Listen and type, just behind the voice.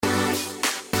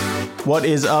What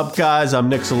is up, guys? I'm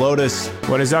Nick Salotis.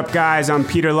 What is up, guys? I'm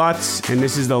Peter Lutz, and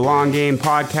this is the Long Game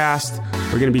Podcast.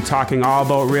 We're going to be talking all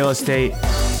about real estate,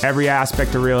 every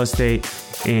aspect of real estate.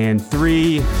 And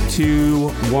 3, 2,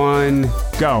 1,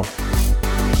 go.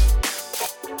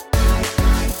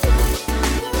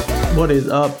 What is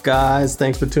up, guys?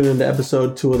 Thanks for tuning in to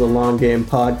episode 2 of the Long Game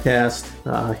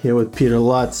Podcast. Here with Peter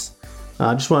Lutz.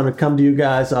 I just wanted to come to you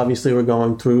guys. Obviously, we're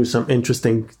going through some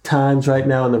interesting times right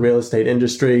now in the real estate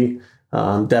industry.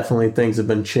 Definitely things have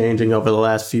been changing over the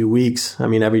last few weeks. I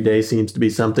mean, every day seems to be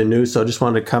something new. So I just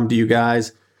wanted to come to you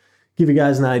guys, give you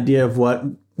guys an idea of what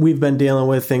we've been dealing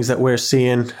with, things that we're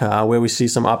seeing, where we see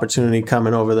some opportunity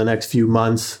coming over the next few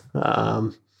months.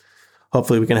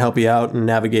 Hopefully we can help you out and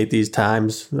navigate these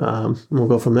times. We'll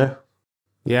go from there.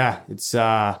 Yeah, it's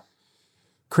a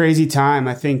crazy time.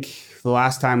 I think the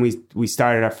last time we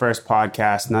started our first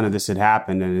podcast, none of this had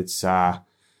happened, and it's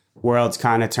world's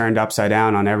kind of turned upside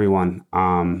down on everyone.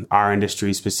 Our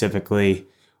industry specifically,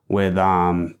 with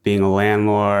being a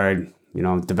landlord,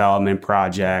 development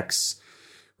projects,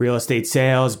 real estate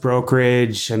sales,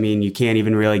 brokerage. I mean, you can't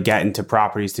even really get into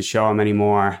properties to show them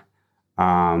anymore.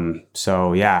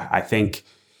 So yeah, I think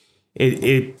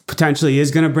it potentially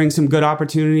is going to bring some good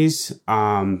opportunities.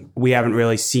 We haven't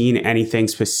really seen anything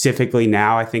specifically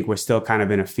now. I think we're still kind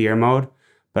of in a fear mode,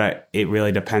 but it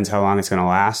really depends how long it's going to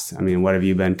last. I mean, what have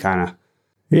you been kind of?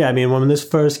 Yeah, I mean, when this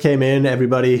first came in,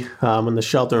 everybody, when the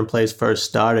shelter in place first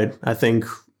started, I think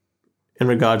in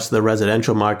regards to the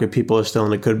residential market, people are still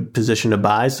in a good position to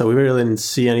buy. So we really didn't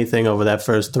see anything over that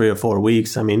first 3 or 4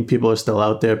 weeks. I mean, people are still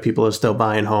out there. People are still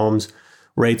buying homes.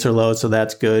 Rates are low, so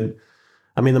that's good.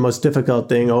 I mean, the most difficult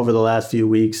thing over the last few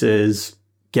weeks is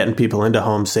getting people into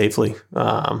homes safely.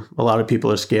 A lot of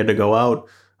people are scared to go out.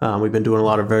 We've been doing a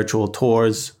lot of virtual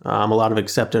tours, a lot of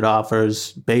accepted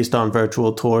offers based on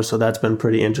virtual tours. So that's been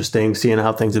pretty interesting, seeing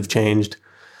how things have changed.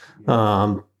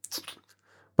 But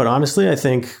honestly, I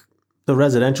think the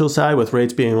residential side, with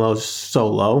rates being so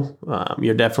low,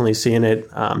 you're definitely seeing it.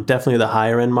 Definitely the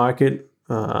higher end market.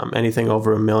 Anything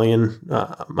over $1 million.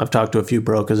 I've talked to a few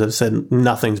brokers that have said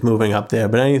nothing's moving up there,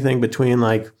 but anything between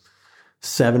like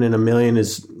 7 and $1 million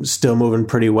is still moving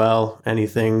pretty well.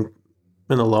 Anything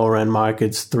in the lower end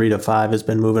markets, 3 to 5 has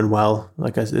been moving well.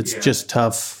 Like I said, it's just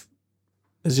tough.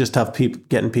 It's just tough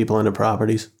getting people into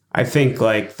properties. I think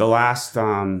like the last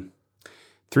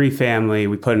 3 family,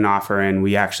 we put an offer in.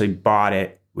 We actually bought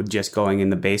it with just going in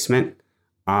the basement.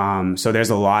 So there's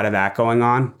a lot of that going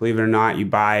on. Believe it or not, you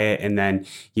buy it and then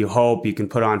you hope you can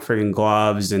put on friggin'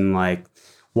 gloves and like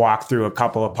walk through a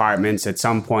couple apartments at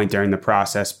some point during the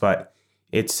process. But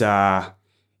it's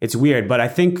weird. But I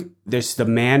think there's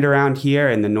demand around here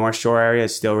in the North Shore area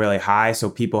is still really high. So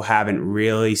people haven't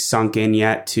really sunk in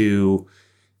yet to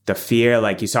the fear.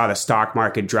 Like you saw the stock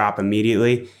market drop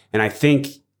immediately. And I think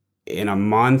in a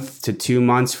month to 2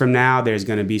 months from now, there's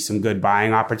going to be some good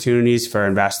buying opportunities for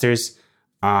investors.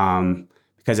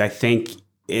 Because I think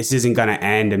this isn't going to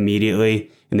end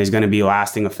immediately and there's going to be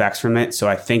lasting effects from it. So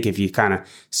I think if you kind of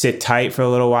sit tight for a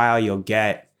little while, you'll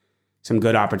get some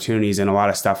good opportunities and a lot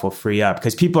of stuff will free up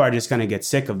because people are just going to get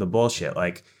sick of the bullshit.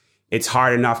 Like it's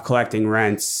hard enough collecting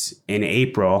rents in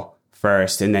April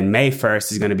 1st and then May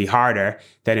 1st is going to be harder.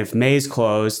 Then if May's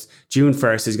closed, June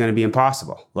 1st is going to be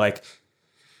impossible. Like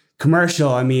commercial,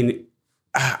 I mean,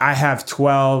 I have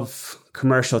 12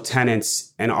 commercial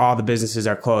tenants and all the businesses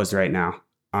are closed right now.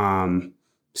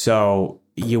 So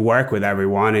you work with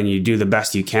everyone and you do the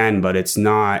best you can, but it's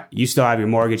not, you still have your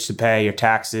mortgage to pay, your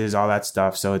taxes, all that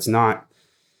stuff. So it's not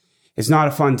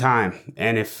a fun time.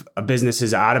 And if a business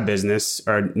is out of business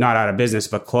or not out of business,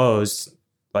 but closed,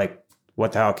 like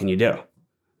what the hell can you do? I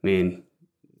mean,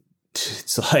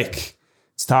 it's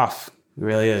tough. It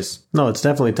really is. No, it's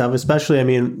definitely tough, especially, I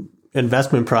mean,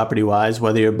 investment property wise,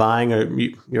 whether you're buying or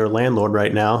you're a landlord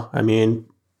right now. I mean,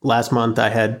 last month I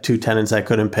had 2 tenants I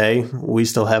couldn't pay. We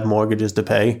still have mortgages to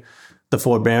pay. The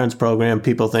forbearance program,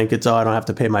 people think it's, I don't have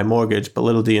to pay my mortgage. But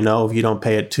little do you know, if you don't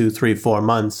pay it 2, 3, 4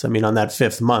 months, I mean, on that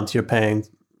 5th month, you're paying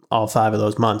all 5 of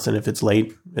those months. And if it's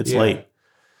late, it's late.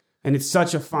 And it's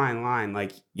such a fine line.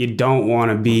 Like you don't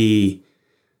want to be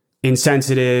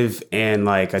insensitive and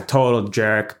like a total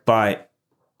jerk, but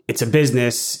it's a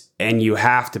business and you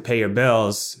have to pay your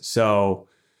bills. So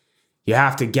you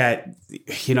have to get,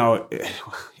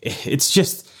 it's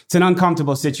an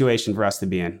uncomfortable situation for us to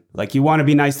be in. Like you want to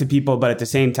be nice to people, but at the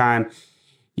same time,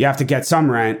 you have to get some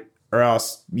rent or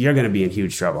else you're going to be in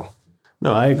huge trouble.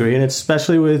 No, I agree. And it's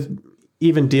especially with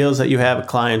even deals that you have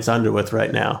clients under with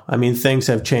right now. I mean, things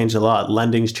have changed a lot.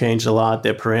 Lending's changed a lot.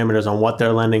 Their parameters on what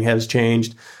they're lending has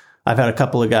changed. I've had a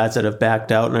couple of guys that have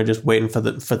backed out and are just waiting for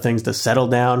things to settle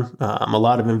down. A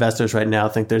lot of investors right now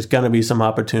think there's going to be some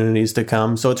opportunities to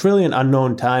come. So it's really an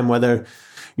unknown time whether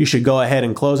you should go ahead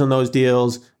and close on those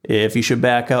deals, if you should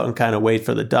back out and kind of wait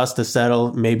for the dust to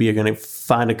settle. Maybe you're going to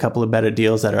find a couple of better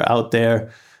deals that are out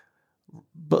there.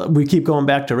 But we keep going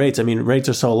back to rates. I mean, rates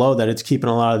are so low that it's keeping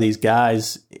a lot of these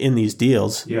guys in these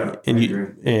deals. Yeah,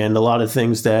 and a lot of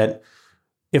things that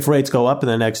if rates go up in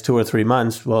the next 2 or 3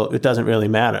 months, well, it doesn't really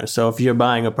matter. So if you're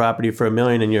buying a property for $1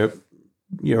 million and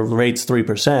your rate's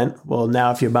 3%, well,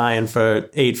 now if you're buying for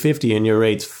 $850 and your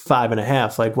rate's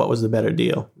 5.5%, like what was the better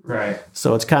deal? Right.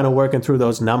 So it's kind of working through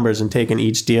those numbers and taking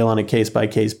each deal on a case by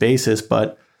case basis,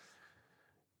 but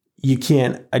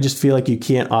I just feel like you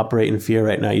can't operate in fear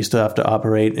right now. You still have to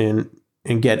operate and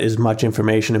get as much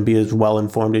information and be as well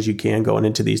informed as you can going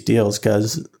into these deals,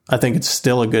 because I think it's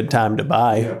still a good time to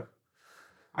buy. Yeah.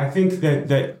 I think that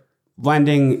the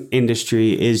lending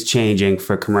industry is changing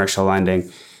for commercial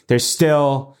lending. There's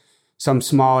still some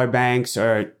smaller banks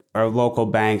or local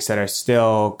banks that are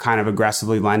still kind of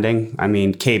aggressively lending. I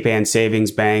mean, Cape Ann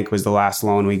Savings Bank was the last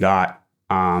loan we got.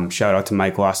 Shout out to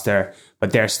Mike Luster,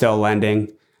 but they're still lending.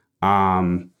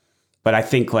 But I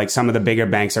think like some of the bigger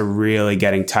banks are really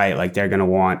getting tight. Like they're going to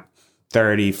want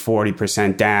 30,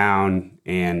 40% down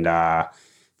and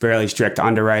fairly strict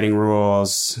underwriting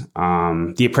rules.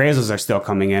 The appraisals are still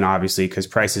coming in, obviously, because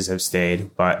prices have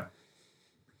stayed. But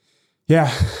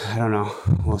yeah, I don't know.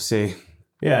 We'll see.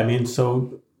 Yeah, I mean,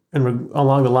 so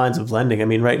along the lines of lending, I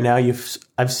mean, right now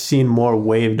I've seen more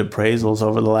waived appraisals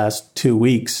over the last 2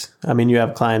 weeks. I mean, you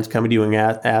have clients coming to you and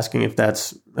asking if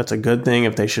that's a good thing,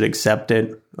 if they should accept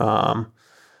it. But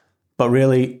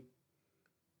really,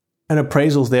 an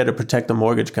appraisal's there to protect the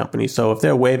mortgage company. So if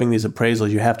they're waiving these appraisals,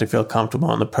 you have to feel comfortable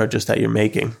on the purchase that you're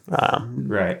making.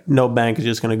 Right. No bank is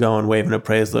just going to go and waive an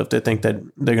appraisal if they think that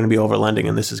they're going to be overlending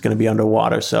and this is going to be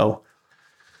underwater. So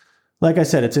like I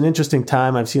said, it's an interesting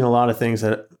time. I've seen a lot of things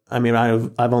that, I mean,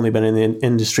 I've only been in the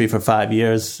industry for 5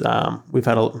 years. We've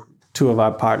had two of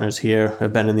our partners here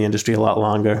have been in the industry a lot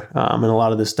longer, and a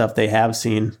lot of this stuff they have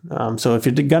seen. So if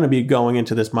you're going to be going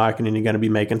into this market and you're going to be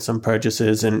making some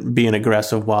purchases and being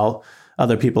aggressive while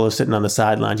other people are sitting on the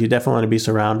sidelines, you definitely want to be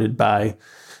surrounded by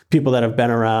people that have been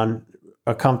around,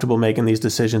 are comfortable making these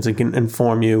decisions, and can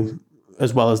inform you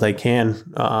as well as they can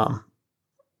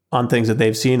on things that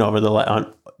they've seen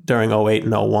during 08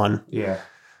 and 01. Yeah.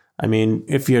 I mean,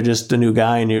 if you're just a new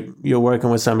guy and you're working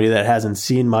with somebody that hasn't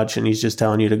seen much and he's just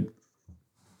telling you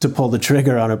to pull the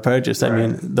trigger on a purchase, right. I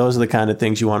mean, those are the kind of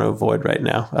things you want to avoid right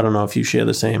now. I don't know if you share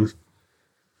the same.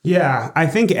 Yeah, I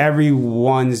think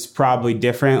everyone's probably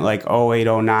different. Like 08,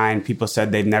 09, people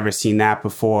said they've never seen that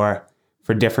before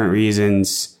for different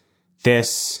reasons.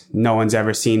 This, no one's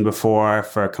ever seen before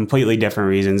for completely different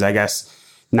reasons. I guess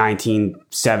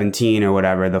 1917 or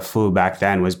whatever, the flu back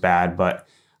then was bad, but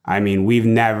I mean,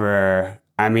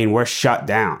 we're shut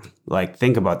down. Like,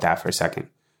 think about that for a second.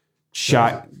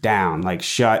 Shut down, like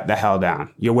shut the hell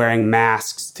down. You're wearing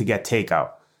masks to get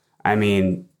takeout. I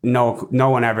mean, no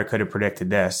one ever could have predicted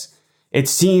this. It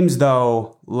seems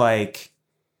though, like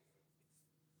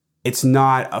it's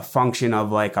not a function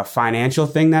of like a financial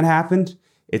thing that happened.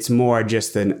 It's more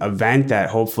just an event that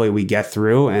hopefully we get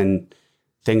through and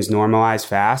things normalize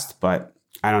fast, but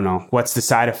I don't know. What's the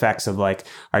side effects of like,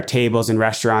 are tables in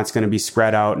restaurants going to be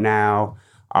spread out now?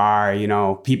 Are,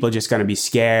 people just going to be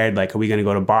scared? Like, are we going to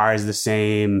go to bars the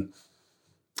same?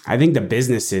 I think the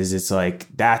businesses, it's like,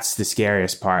 that's the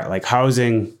scariest part. Like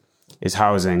housing is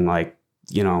housing. Like,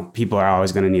 people are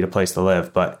always going to need a place to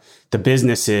live, but the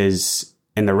businesses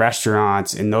and the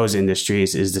restaurants in those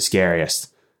industries is the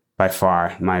scariest by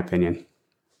far, in my opinion.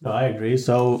 No, I agree.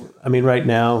 So, I mean, right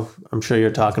now, I'm sure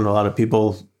you're talking to a lot of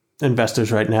people,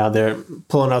 investors right now, they're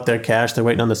pulling out their cash. They're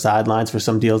waiting on the sidelines for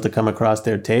some deals to come across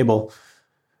their table.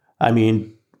 I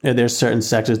mean, there's certain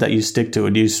sectors that you stick to.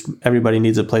 Everybody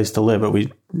needs a place to live. Are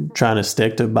we trying to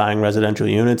stick to buying residential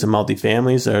units and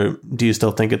multifamilies, or do you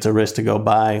still think it's a risk to go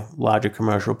buy larger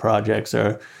commercial projects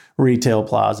or retail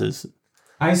plazas?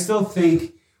 I still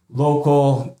think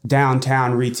local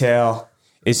downtown retail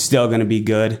is still going to be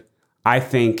good. I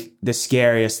think the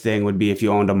scariest thing would be if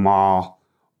you owned a mall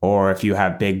or if you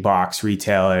have big box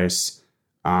retailers,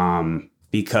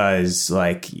 because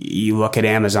like you look at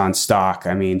Amazon stock,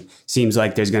 I mean, seems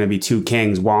like there's going to be two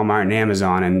kings, Walmart and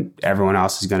Amazon, and everyone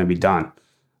else is going to be done.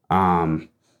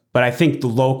 But I think the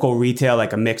local retail,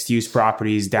 like a mixed use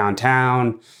properties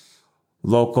downtown,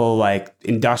 local like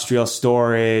industrial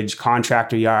storage,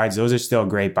 contractor yards, those are still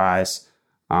great buys.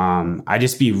 I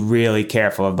just be really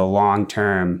careful of the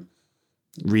long-term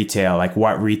retail, like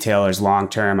what retailers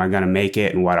long-term are going to make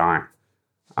it and what aren't.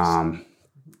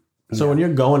 So when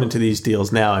you're going into these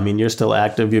deals now, I mean, you're still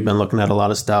active. You've been looking at a lot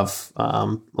of stuff.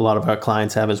 A lot of our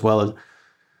clients have as well.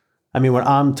 I mean, what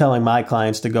I'm telling my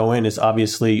clients to go in is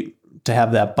obviously to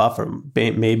have that buffer.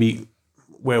 Maybe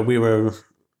where we were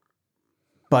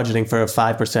budgeting for a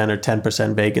 5% or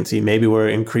 10% vacancy, maybe we're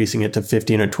increasing it to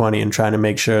 15 or 20 and trying to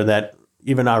make sure that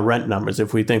even our rent numbers,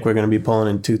 if we think we're going to be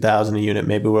pulling in 2,000 a unit,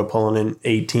 maybe we're pulling in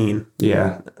 18.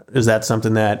 Yeah. Is that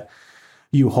something that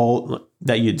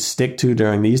you'd stick to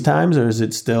during these times, or is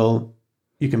it still,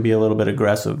 you can be a little bit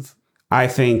aggressive? I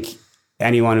think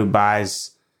anyone who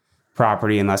buys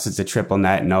property, unless it's a triple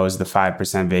net, knows the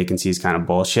 5% vacancy is kind of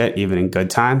bullshit, even in good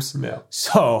times. Yeah.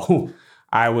 So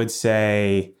I would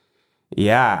say,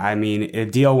 yeah, I mean,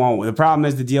 the problem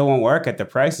is the deal won't work at the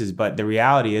prices, but the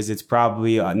reality is it's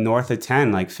probably north of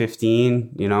 10, like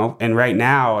 15, and right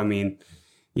now, I mean,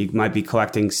 you might be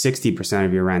collecting 60%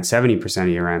 of your rent, 70% of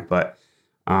your rent, but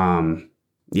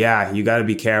yeah, you got to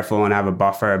be careful and have a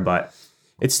buffer, but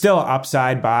it's still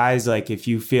upside buys. Like if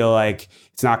you feel like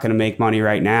it's not going to make money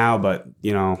right now, but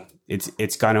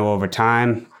it's going to over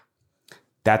time,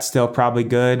 that's still probably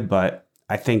good. But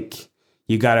I think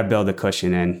you got to build a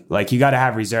cushion in. Like you got to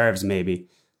have reserves, maybe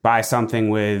buy something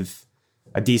with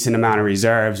a decent amount of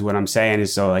reserves. What I'm saying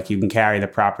is so like you can carry the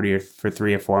property for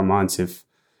 3 or 4 months if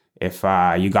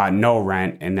you got no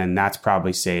rent, and then that's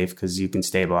probably safe because you can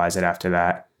stabilize it after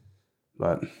that.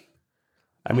 But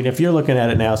I mean, if you're looking at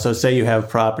it now, so say you have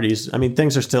properties, I mean,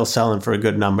 things are still selling for a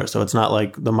good number. So it's not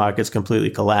like the market's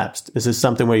completely collapsed. Is this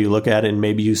something where you look at it and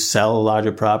maybe you sell a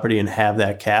larger property and have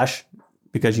that cash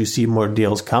because you see more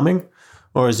deals coming?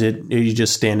 Or are you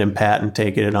just standing pat and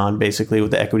taking it on basically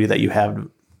with the equity that you have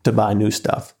to buy new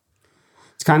stuff?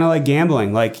 It's kind of like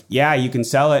gambling. Like, yeah, you can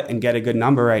sell it and get a good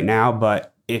number right now, but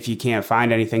if you can't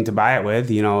find anything to buy it with,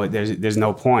 there's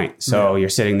no point. So You're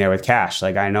sitting there with cash.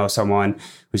 Like I know someone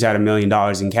who's had $1 million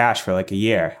in cash for like a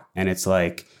year, and it's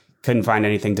like couldn't find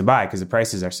anything to buy because the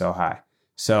prices are so high.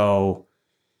 So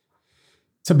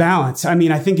it's a balance. I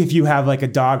mean, I think if you have like a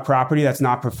dog property that's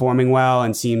not performing well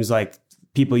and seems like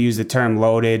people use the term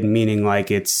loaded, meaning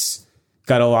like it's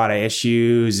got a lot of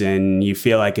issues and you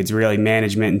feel like it's really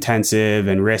management intensive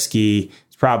and risky,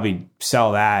 it's probably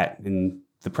sell that, and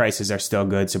the prices are still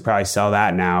good, so probably sell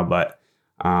that now. But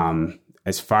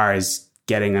as far as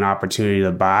getting an opportunity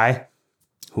to buy,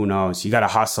 who knows? You got to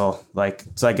hustle. Like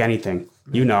it's like anything,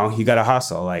 you got to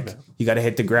hustle. Like you got to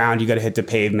hit the ground, you got to hit the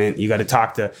pavement, you got to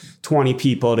talk to 20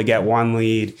 people to get one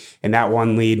lead, and that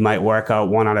one lead might work out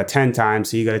 1 out of 10 times.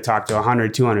 So you got to talk to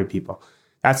 100, 200 people.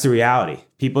 That's the reality.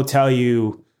 People tell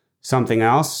you something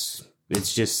else.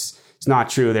 It's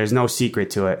not true. There's no secret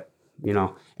to it.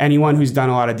 Anyone who's done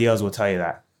a lot of deals will tell you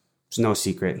that. There's no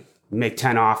secret. You make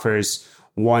 10 offers,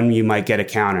 1 you might get a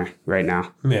counter right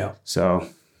now. Yeah. So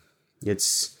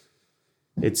it's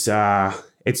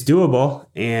doable,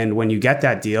 and when you get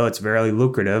that deal, it's very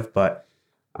lucrative. But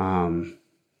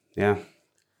yeah.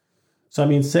 So I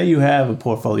mean, say you have a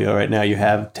portfolio right now, you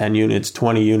have 10 units,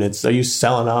 20 units. Are you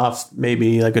selling off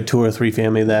maybe like a 2 or 3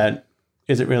 family that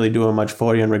isn't really doing much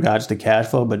for you in regards to cash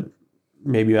flow, but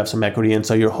maybe you have some equity in,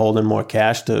 so you're holding more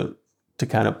cash to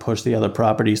kind of push the other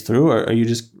properties through? Or are you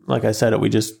just, like I said, are we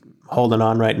just holding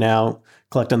on right now,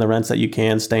 collecting the rents that you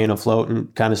can, staying afloat,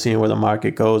 and kind of seeing where the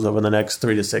market goes over the next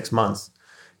 3 to 6 months?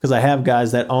 Because I have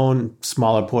guys that own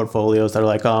smaller portfolios that are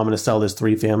like, oh, I'm going to sell this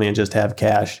 3 family and just have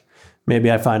cash.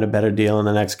 Maybe I find a better deal in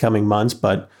the next coming months,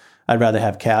 but I'd rather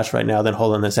have cash right now than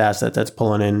holding this asset that's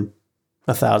pulling in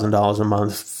 $1,000 a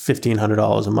month,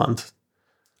 $1,500 a month.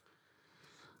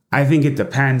 I think it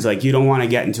depends. Like you don't want to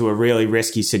get into a really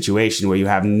risky situation where you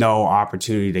have no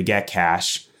opportunity to get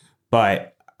cash.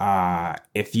 But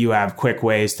if you have quick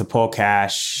ways to pull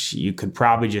cash, you could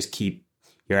probably just keep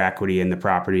your equity in the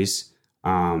properties.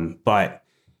 But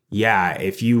yeah,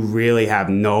 if you really have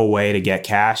no way to get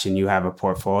cash and you have a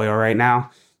portfolio right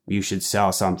now, you should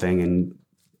sell something and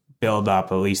build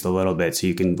up at least a little bit so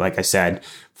you can, like I said,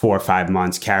 4 or 5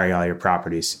 months carry all your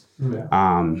properties.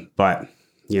 Yeah. But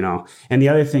and the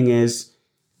other thing is,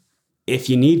 if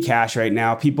you need cash right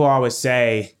now, people always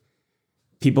say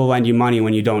people lend you money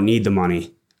when you don't need the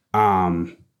money.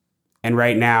 And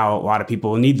right now, a lot of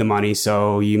people need the money,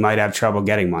 so you might have trouble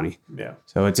getting money. Yeah.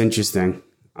 So it's interesting.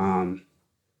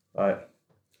 But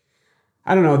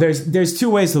I don't know. There's 2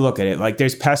 ways to look at it. Like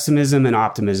there's pessimism and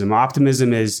optimism.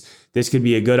 Optimism is this could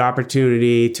be a good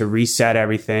opportunity to reset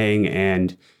everything.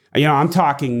 And, I'm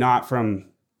talking not from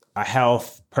a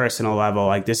health personal level.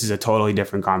 Like this is a totally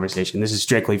different conversation. This is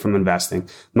strictly from investing. I'm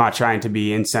not trying to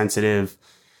be insensitive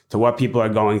to what people are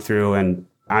going through, and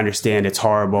I understand it's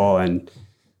horrible and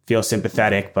feel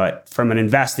sympathetic, but from an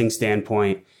investing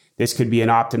standpoint, this could be an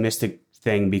optimistic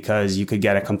thing because you could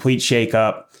get a complete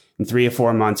shakeup in 3 or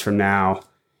 4 months from now.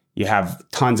 You have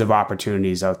tons of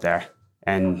opportunities out there.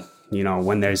 And, you know,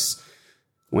 when there's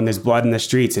blood in the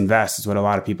streets, invest is what a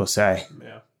lot of people say.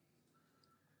 Yeah.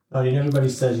 I mean, everybody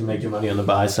says you make your money on the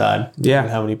buy side. Yeah.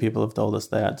 How many people have told us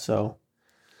that? So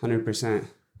 100%.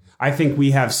 I think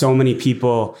we have so many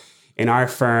people in our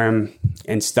firm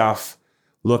and stuff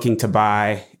looking to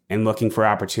buy and looking for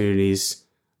opportunities.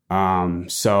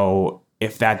 So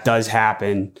if that does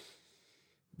happen,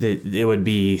 it would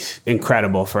be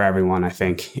incredible for everyone, I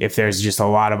think, if there's just a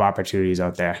lot of opportunities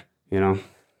out there, you know,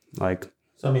 like.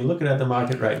 So, I mean, looking at the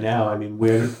market right now, I mean,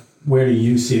 where do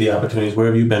you see the opportunities? Where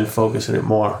have you been focusing it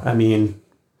more? I mean,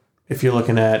 if you're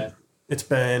looking at, it's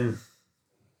been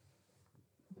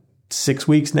 6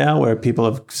 weeks now where people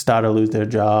have started to lose their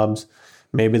jobs.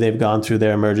 Maybe they've gone through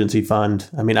their emergency fund.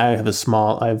 I mean, I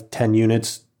have 10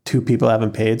 units, 2 people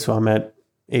haven't paid, so I'm at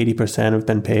 80% have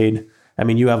been paid. I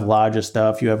mean, you have larger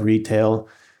stuff, you have retail.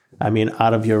 I mean,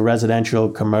 out of your residential,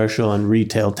 commercial, and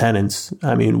retail tenants,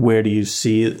 I mean, where do you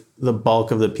see the bulk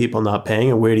of the people not paying,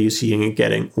 and where do you see it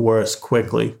getting worse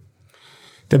quickly?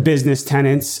 The business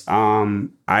tenants, I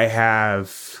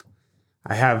have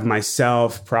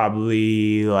myself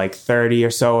probably like 30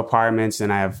 or so apartments,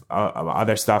 and I have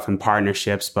other stuff in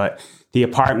partnerships, but the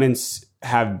apartments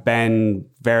have been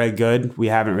very good. We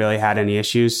haven't really had any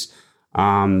issues.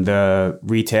 The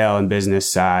retail and business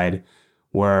side,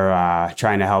 we're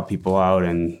trying to help people out,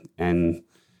 and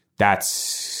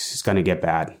that's going to get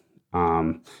bad.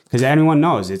 Because everyone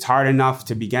knows it's hard enough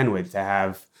to begin with to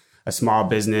have a small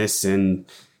business and,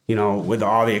 you know, with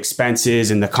all the expenses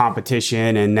and the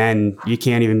competition, and then you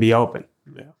can't even be open.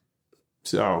 Yeah.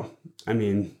 So, I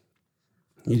mean,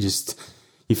 you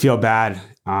feel bad.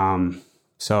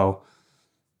 So,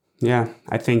 yeah,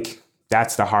 I think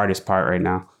that's the hardest part right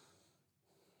now.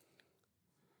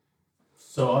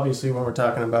 So obviously when we're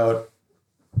talking about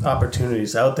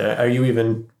opportunities out there, are you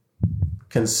even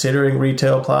considering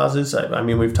retail plazas? I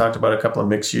mean, we've talked about a couple of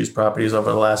mixed-use properties over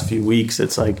the last few weeks.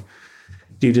 It's like,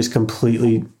 do you just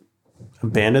completely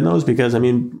abandon those? Because, I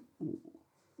mean,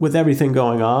 with everything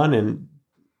going on and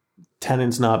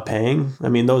tenants not paying, I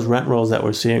mean, those rent rolls that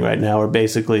we're seeing right now are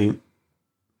basically,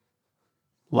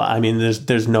 I mean,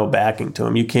 there's no backing to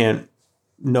them.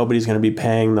 Nobody's going to be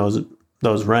paying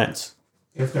those rents.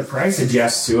 If the price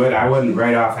adjusts to it, I wouldn't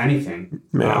write off anything.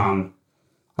 Yeah.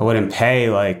 I wouldn't pay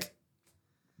like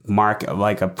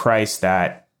a price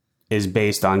that is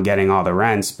based on getting all the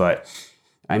rents. But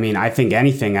I mean, I think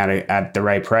anything at the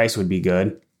right price would be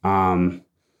good. We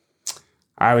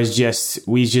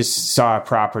just saw a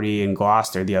property in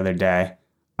Gloucester the other day.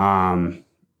 And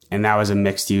that was a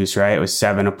mixed use, right? It was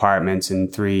 7 apartments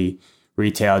and 3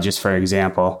 retail, just for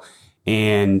example.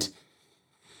 And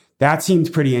that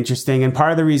seemed pretty interesting. And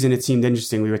part of the reason it seemed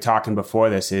interesting, we were talking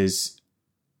before this, is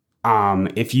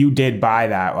if you did buy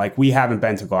that, like we haven't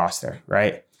been to Gloucester,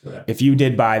 right? Correct. If you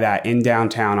did buy that in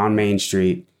downtown on Main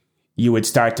Street, you would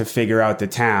start to figure out the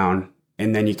town,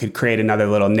 and then you could create another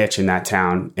little niche in that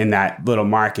town, in that little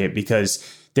market, because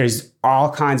there's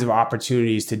all kinds of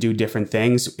opportunities to do different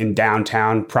things in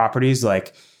downtown properties.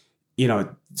 Like, you know,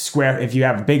 if you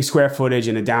have big square footage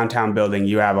in a downtown building,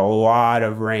 you have a lot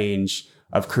of range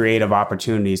of creative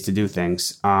opportunities to do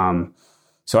things.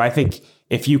 So I think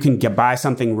if you can buy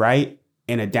something right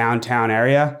in a downtown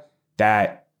area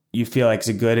that you feel like is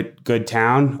a good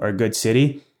town or a good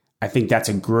city, I think that's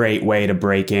a great way to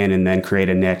break in and then create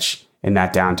a niche in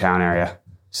that downtown area.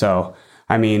 So,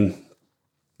 I mean,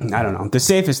 I don't know. The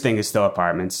safest thing is still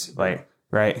apartments, like,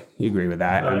 right? You agree with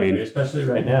that? I mean, especially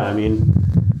right now. I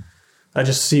mean, I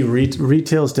just see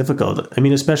retail is difficult. I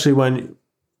mean, especially when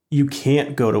you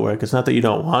can't go to work. It's not that you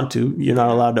don't want to. You're not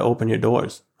allowed to open your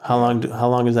doors. How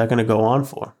long is that going to go on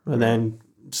for? And then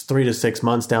it's 3 to 6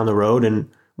 months down the road, and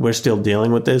we're still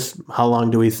dealing with this. How long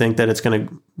do we think that it's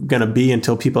going to be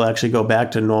until people actually go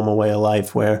back to a normal way of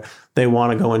life, where they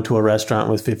want to go into a restaurant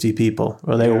with 50 people,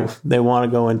 or they want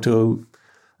to go into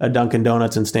a Dunkin'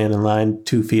 Donuts and stand in line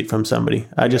 2 feet from somebody?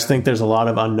 I just think there's a lot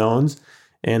of unknowns.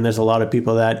 And there's a lot of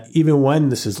people that even when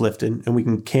this is lifted and we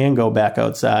can go back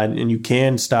outside and you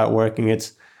can start working,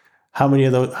 it's how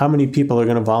many people are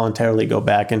going to voluntarily go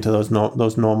back into those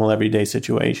normal everyday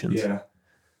situations? Yeah.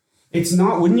 It's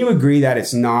not, wouldn't you agree that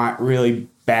it's not really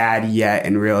bad yet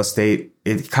in real estate?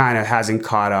 It kind of hasn't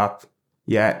caught up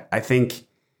yet. I think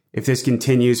if this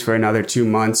continues for another 2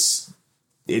 months,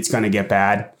 it's going to get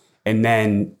bad. And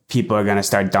then people are going to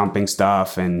start dumping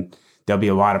stuff, and there'll be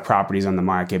a lot of properties on the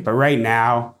market. But right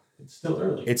now, it's still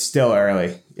early. It's still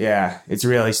early. Yeah, it's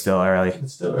really still early.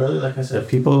 It's still early. Like I said,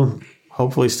 people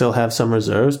hopefully still have some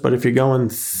reserves. But if you're going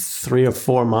 3 or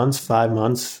 4 months, 5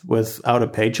 months without a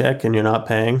paycheck and you're not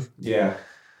paying. Yeah.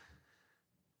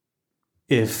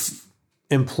 If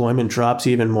employment drops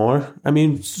even more, I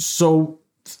mean, so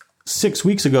 6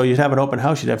 weeks ago, you'd have an open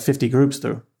house, you'd have 50 groups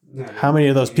through. How many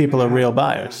of those people are real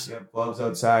buyers? You have gloves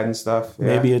outside and stuff. Yeah.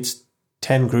 Maybe it's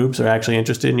 10 groups are actually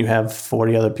interested and you have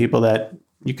 40 other people that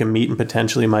you can meet and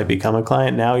potentially might become a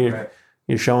client. Now you're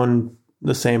showing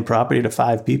the same property to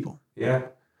 5 people. Yeah.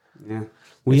 Yeah.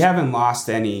 We haven't lost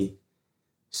any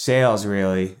sales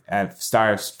really as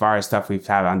far as stuff we've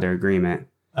had under agreement.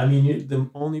 I mean, the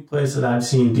only place that I've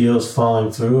seen deals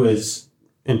falling through is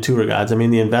in 2 regards. I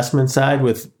mean, the investment side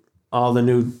with all the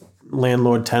new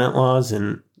landlord-tenant laws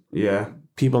and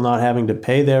people not having to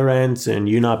pay their rents and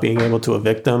you not being able to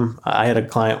evict them. I had a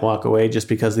client walk away just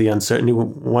because of the uncertainty.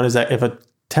 One is that if a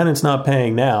tenant's not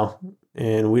paying now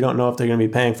and we don't know if they're going to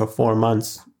be paying for 4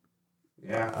 months,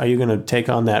 are you going to take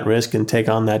on that risk and take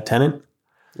on that tenant?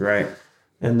 Right.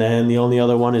 And then the only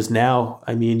other one is now,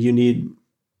 I mean, you need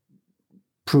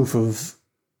proof of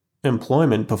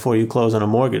employment before you close on a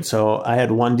mortgage. So I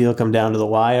had one deal come down to the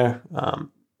wire.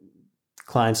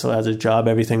 Client still has his job.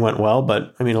 Everything went well.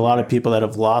 But I mean, a lot of people that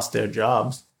have lost their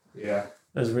jobs. Yeah.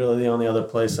 Is really the only other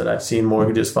place that I've seen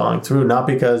mortgages falling through. Not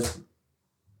because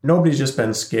nobody's just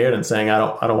been scared and saying, I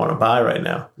don't want to buy right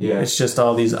now. Yeah. It's just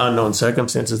all these unknown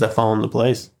circumstances that fall into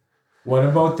place. What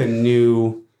about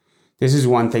this is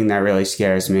one thing that really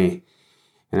scares me.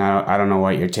 And I don't know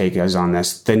what your take is on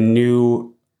this. The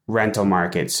new rental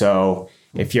market. So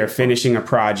if you're finishing a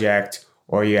project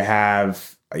or you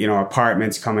have,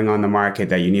 apartments coming on the market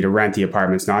that you need to rent the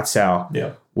apartments, not sell.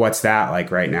 Yeah. What's that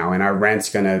like right now? And are rents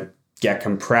going to get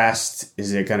compressed?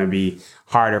 Is it going to be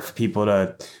harder for people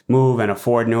to move and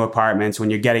afford new apartments when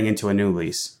you're getting into a new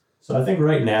lease? So I think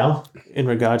right now, in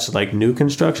regards to like new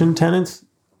construction tenants,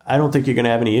 I don't think you're going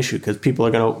to have any issue because people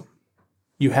are going to,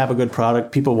 you have a good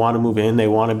product. People want to move in. They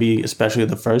want to be, especially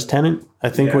the first tenant. I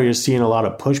think where you're seeing a lot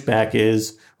of pushback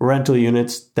is rental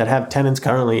units that have tenants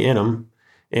currently in them.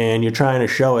 And you're trying to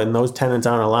show it, and those tenants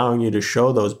aren't allowing you to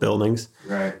show those buildings.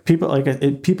 Right. People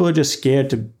people are just scared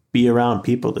to be around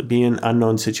people, to be in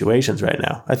unknown situations right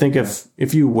now. I think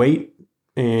if you wait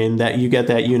and that you get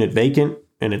that unit vacant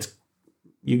and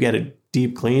you get it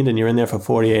deep cleaned and you're in there for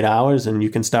 48 hours and you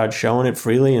can start showing it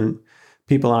freely and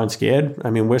people aren't scared.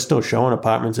 I mean, we're still showing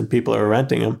apartments and people are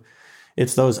renting them.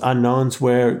 It's those unknowns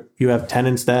where you have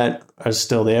tenants that are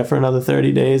still there for another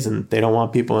 30 days and they don't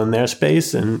want people in their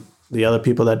space and the other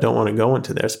people that don't want to go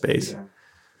into their space. Yeah.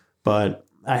 But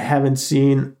I haven't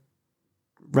seen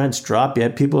rents drop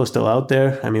yet. People are still out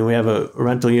there. I mean, we have a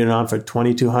rental unit on for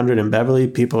 $2,200 in Beverly.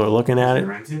 People are looking at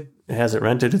it. It hasn't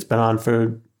rented. It's been on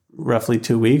for roughly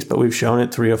 2 weeks, but we've shown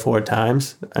it 3 or 4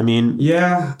 times. I mean,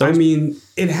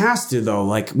 it has to though,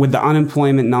 like with the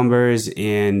unemployment numbers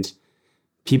and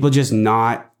people just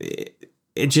not,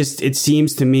 it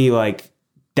seems to me like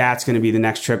that's going to be the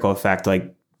next trickle effect.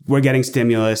 Like, we're getting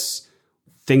stimulus.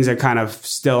 Things are kind of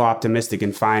still optimistic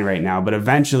and fine right now. But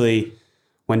eventually,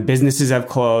 when businesses have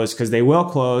closed, because they will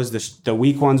close, the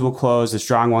weak ones will close, the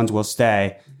strong ones will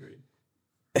stay.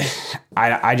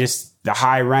 I just, the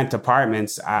high rent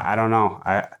apartments, I don't know.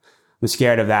 I'm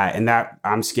scared of that. And that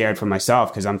I'm scared for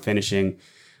myself because I'm finishing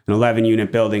an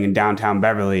 11-unit building in downtown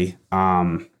Beverly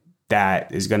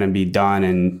that is going to be done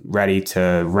and ready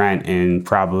to rent in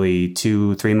probably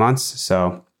 2-3 months.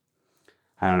 So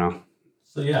I don't know.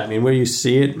 So, yeah, I mean, where you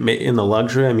see it in the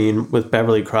luxury, I mean, with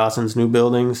Beverly Crossing's new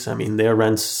buildings, I mean, their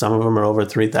rents, some of them are over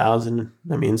 $3,000.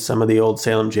 I mean, some of the old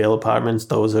Salem jail apartments,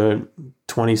 those are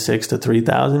 $2,600 to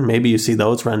 $3,000. Maybe you see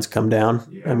those rents come down.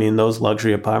 Yeah. I mean, those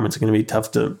luxury apartments are going to be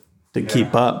tough to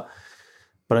keep up.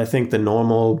 But I think the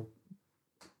normal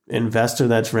investor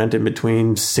that's rented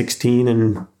between $16,000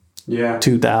 and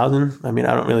 $2,000, I mean,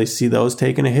 I don't really see those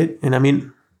taking a hit. And I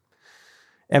mean,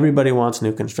 everybody wants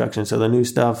new construction. So the new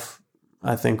stuff,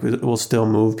 I think, will still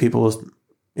move.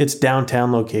 It's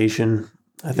downtown location.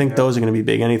 I think those are going to be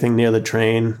big. Anything near the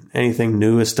train, anything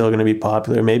new is still going to be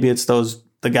popular. Maybe it's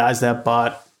the guys that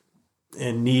bought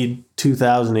and need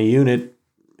 $2,000 a unit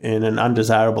in an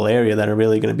undesirable area that are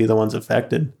really going to be the ones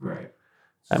affected. Right.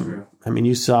 I mean,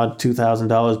 you saw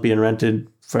 $2,000 being rented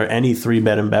for any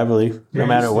 3-bed in Beverly, no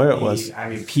matter where it was. I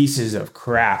mean, pieces of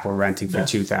crap were renting for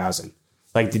 $2,000.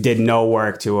 Like, they did no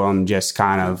work to them, just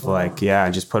kind of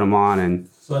just put them on. And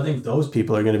so I think those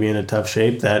people are going to be in a tough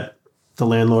shape, that the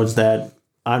landlords that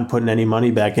aren't putting any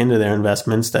money back into their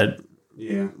investments, that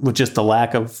with just the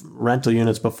lack of rental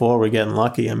units before, we're getting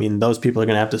lucky. I mean, those people are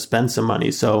going to have to spend some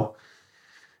money. So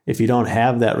if you don't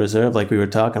have that reserve, like we were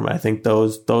talking about, I think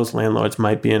those landlords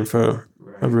might be in for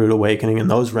a rude awakening, and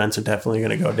those rents are definitely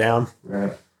going to go down.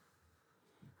 Right.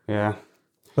 Yeah.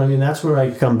 I mean, that's where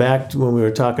I come back to when we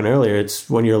were talking earlier. It's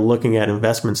when you're looking at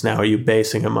investments now, are you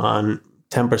basing them on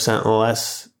 10%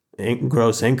 less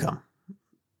gross income?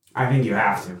 I think you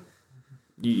have to.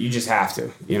 You just have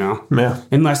to, Yeah.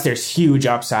 Unless there's huge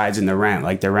upsides in the rent,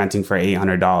 like they're renting for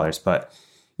 $800. But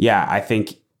yeah, I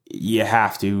think you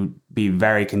have to be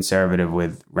very conservative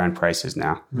with rent prices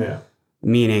now. Yeah.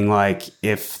 Meaning, like,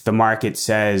 if the market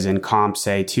says and comps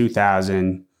say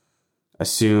 2,000,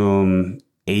 assume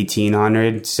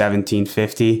 1,800,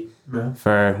 1,750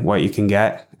 for what you can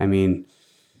get. I mean,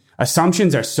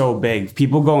 assumptions are so big.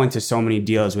 People go into so many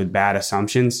deals with bad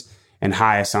assumptions and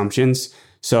high assumptions.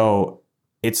 So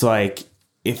it's like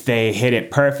if they hit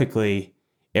it perfectly,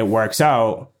 it works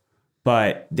out,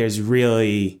 but there's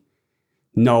really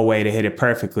no way to hit it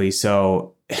perfectly.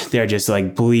 So they're just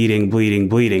like bleeding.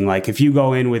 Like if you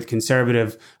go in with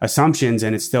conservative assumptions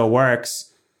and it still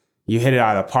works, you hit it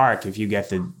out of the park if you get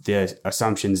the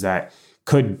assumptions that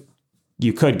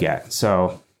you could get.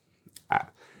 So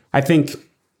I think,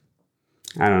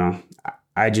 I don't know.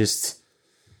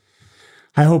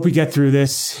 I hope we get through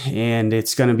this, and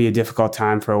it's going to be a difficult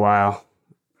time for a while.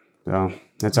 So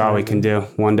that's all we can do,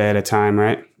 one day at a time,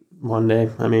 right? One day.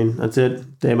 I mean, that's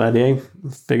it. Day by day.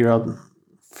 Figure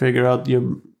out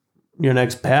your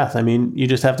next path. I mean, you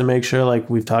just have to make sure, like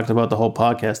we've talked about the whole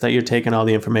podcast, that you're taking all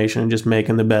the information and just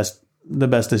making the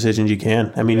best decisions you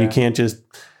can. I mean, You can't just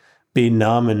be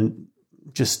numb and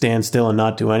just stand still and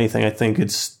not do anything. I think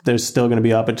there's still going to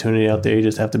be opportunity out there. You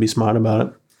just have to be smart about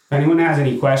it. If anyone has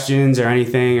any questions or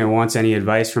anything or wants any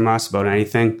advice from us about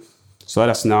anything, just let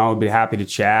us know. We'd be happy to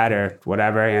chat or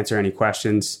whatever, answer any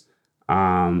questions,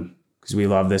 because we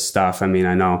love this stuff. I mean,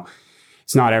 I know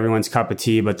it's not everyone's cup of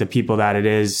tea, but the people that it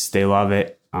is, they love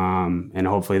it, and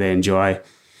hopefully they enjoy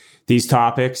these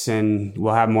topics, and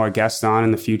we'll have more guests on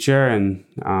in the future. And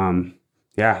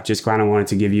just kind of wanted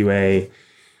to give you a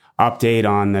update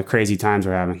on the crazy times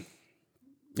we're having.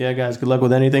 Yeah, guys, good luck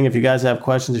with anything. If you guys have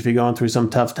questions, if you're going through some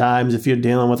tough times, if you're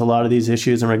dealing with a lot of these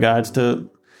issues in regards to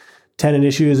tenant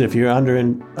issues, if you're under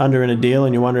in a deal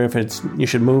and you wonder if you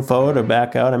should move forward or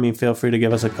back out, I mean, feel free to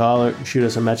give us a call or shoot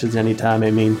us a message anytime.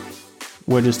 I mean,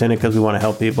 we're just in it because we want to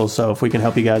help people. So if we can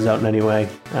help you guys out in any way,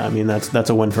 I mean, that's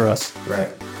a win for us. Right.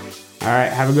 All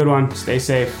right. Have a good one. Stay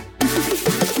safe.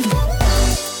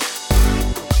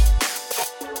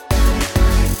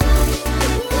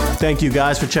 Thank you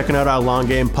guys for checking out our Long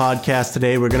Game podcast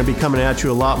today. We're going to be coming at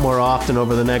you a lot more often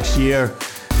over the next year.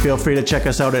 Feel free to check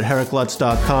us out at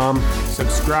hericlutz.com.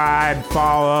 Subscribe,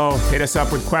 follow, hit us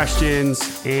up with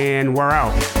questions, and we're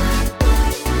out.